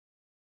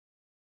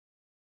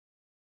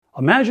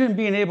Imagine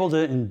being able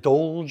to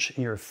indulge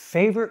in your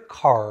favorite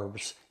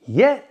carbs,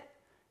 yet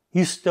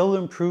you still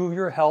improve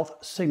your health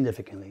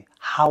significantly.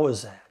 How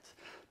is that?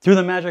 Through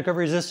the magic of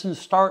resistant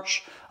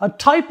starch, a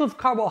type of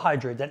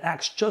carbohydrate that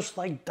acts just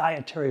like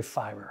dietary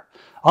fiber.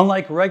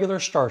 Unlike regular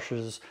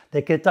starches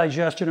that get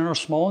digested in our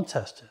small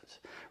intestines,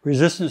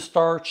 resistant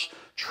starch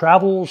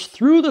travels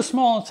through the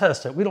small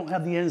intestine. We don't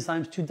have the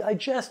enzymes to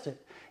digest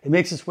it. It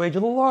makes its way to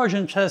the large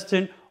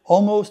intestine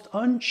almost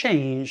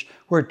unchanged,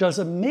 where it does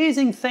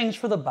amazing things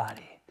for the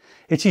body.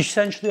 It's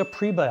essentially a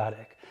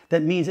prebiotic.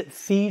 That means it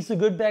feeds the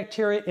good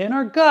bacteria in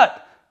our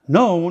gut,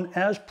 known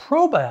as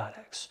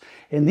probiotics.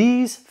 And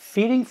these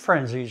feeding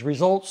frenzies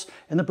results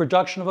in the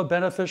production of a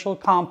beneficial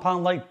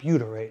compound like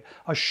butyrate,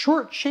 a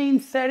short-chain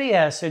fatty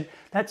acid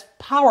that's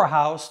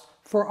powerhouse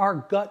for our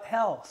gut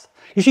health.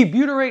 You see,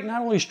 butyrate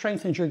not only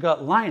strengthens your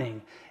gut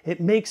lining,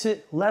 it makes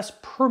it less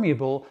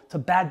permeable to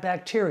bad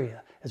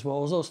bacteria, as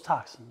well as those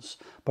toxins.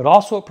 But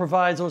also it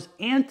provides those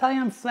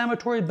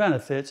anti-inflammatory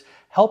benefits,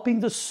 helping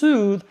to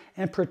soothe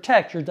and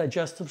protect your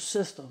digestive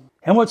system.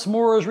 And what's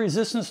more is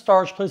resistant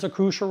starch plays a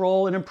crucial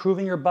role in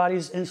improving your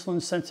body's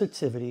insulin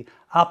sensitivity,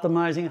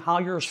 optimizing how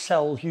your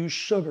cells use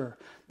sugar.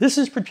 This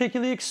is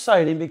particularly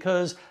exciting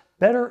because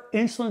better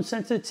insulin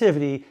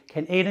sensitivity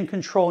can aid in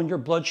controlling your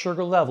blood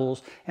sugar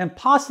levels and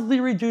possibly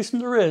reducing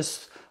the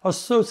risks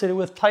associated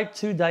with type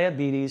 2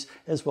 diabetes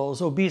as well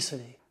as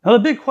obesity. Now the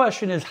big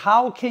question is,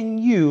 how can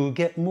you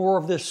get more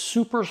of this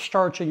super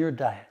starch in your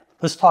diet?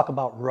 Let's talk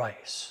about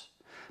rice.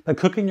 By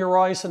cooking your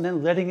rice and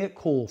then letting it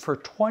cool for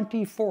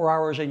 24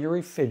 hours in your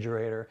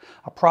refrigerator,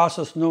 a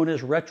process known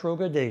as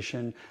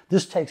retrogradation,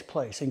 this takes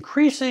place,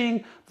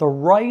 increasing the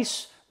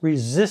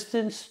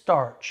rice-resistant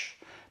starch.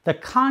 The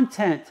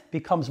content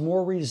becomes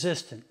more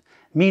resistant,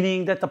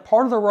 meaning that the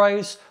part of the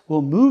rice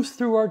will move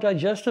through our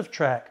digestive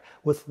tract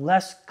with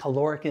less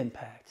caloric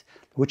impact,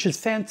 which is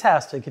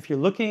fantastic if you're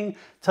looking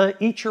to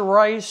eat your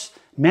rice,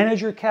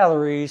 manage your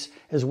calories,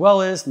 as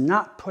well as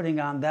not putting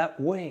on that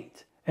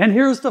weight. And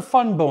here's the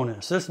fun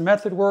bonus. This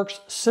method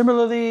works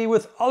similarly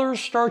with other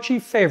starchy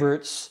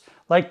favorites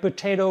like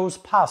potatoes,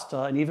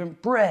 pasta, and even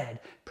bread,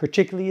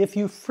 particularly if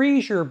you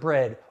freeze your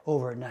bread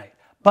overnight.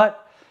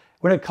 But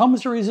when it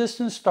comes to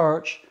resistant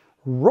starch,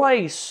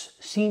 rice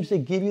seems to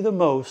give you the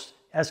most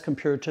as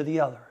compared to the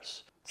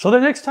others. So the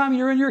next time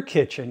you're in your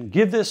kitchen,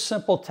 give this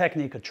simple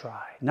technique a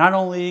try. Not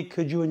only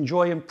could you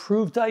enjoy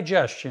improved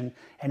digestion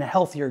and a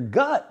healthier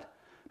gut,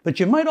 but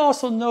you might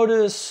also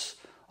notice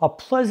a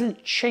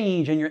pleasant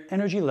change in your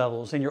energy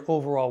levels and your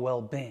overall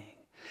well-being.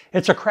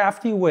 It's a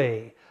crafty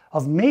way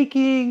of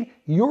making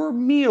your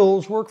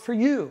meals work for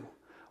you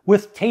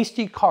with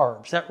tasty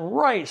carbs, that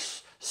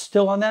rice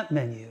still on that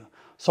menu.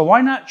 So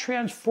why not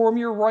transform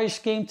your rice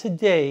game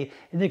today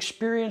and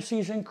experience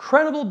these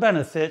incredible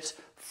benefits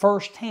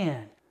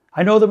firsthand?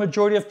 I know the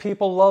majority of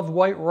people love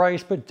white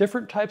rice, but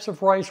different types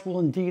of rice will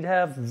indeed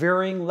have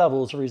varying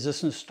levels of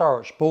resistant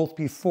starch, both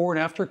before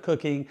and after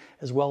cooking,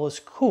 as well as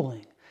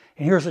cooling.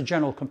 And here's a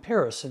general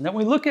comparison. Now,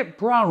 when we look at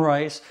brown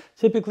rice,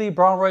 typically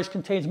brown rice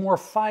contains more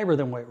fiber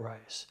than white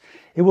rice.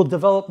 It will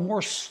develop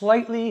more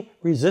slightly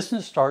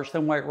resistant starch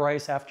than white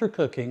rice after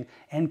cooking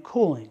and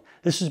cooling.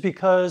 This is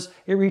because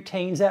it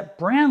retains that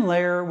bran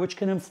layer, which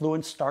can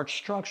influence starch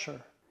structure.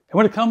 And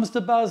when it comes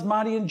to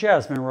basmati and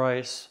jasmine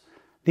rice,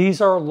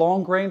 these are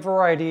long grain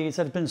varieties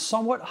that have been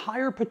somewhat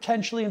higher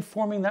potentially in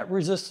forming that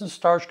resistant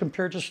starch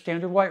compared to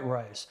standard white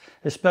rice,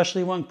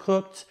 especially when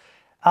cooked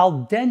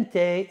al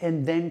dente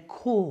and then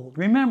cooled.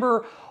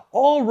 Remember,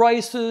 all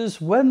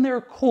rices, when they're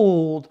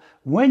cooled,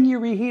 when you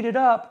reheat it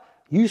up,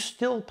 you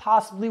still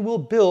possibly will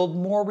build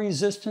more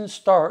resistant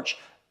starch,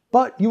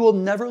 but you will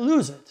never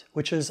lose it,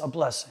 which is a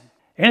blessing.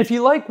 And if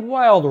you like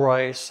wild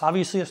rice,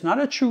 obviously it's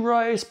not a true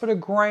rice, but a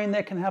grain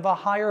that can have a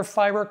higher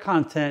fiber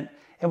content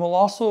and will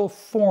also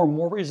form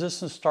more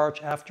resistant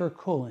starch after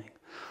cooling.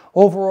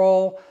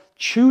 Overall,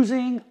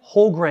 choosing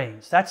whole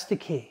grains, that's the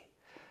key.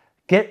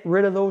 Get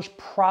rid of those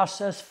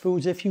processed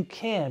foods if you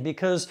can,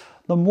 because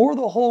the more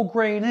the whole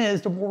grain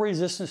is, the more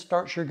resistant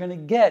starch you're going to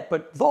get.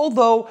 But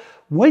although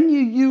when you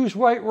use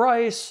white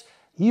rice,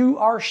 you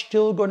are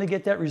still going to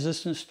get that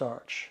resistant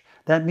starch.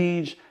 That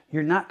means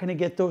you're not going to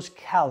get those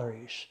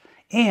calories,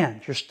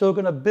 and you're still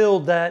going to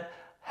build that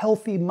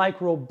healthy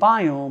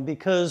microbiome,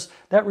 because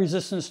that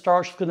resistant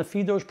starch is going to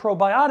feed those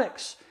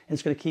probiotics and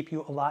it's going to keep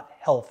you a lot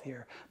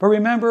healthier. But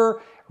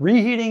remember,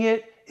 reheating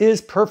it is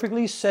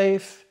perfectly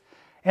safe,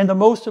 and the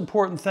most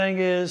important thing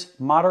is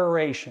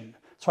moderation.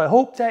 So I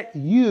hope that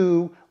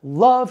you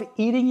love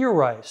eating your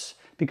rice,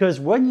 because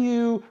when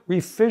you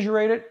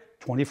refrigerate it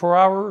 24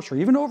 hours or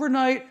even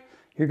overnight,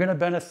 you're going to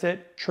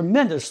benefit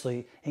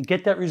tremendously and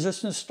get that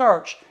resistant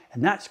starch,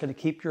 and that's going to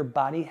keep your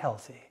body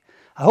healthy.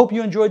 I hope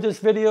you enjoyed this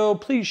video.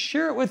 Please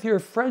share it with your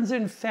friends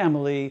and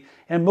family,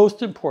 and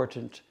most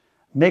important,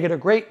 make it a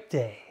great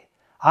day.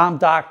 I'm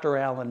Dr.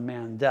 Alan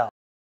Mandell.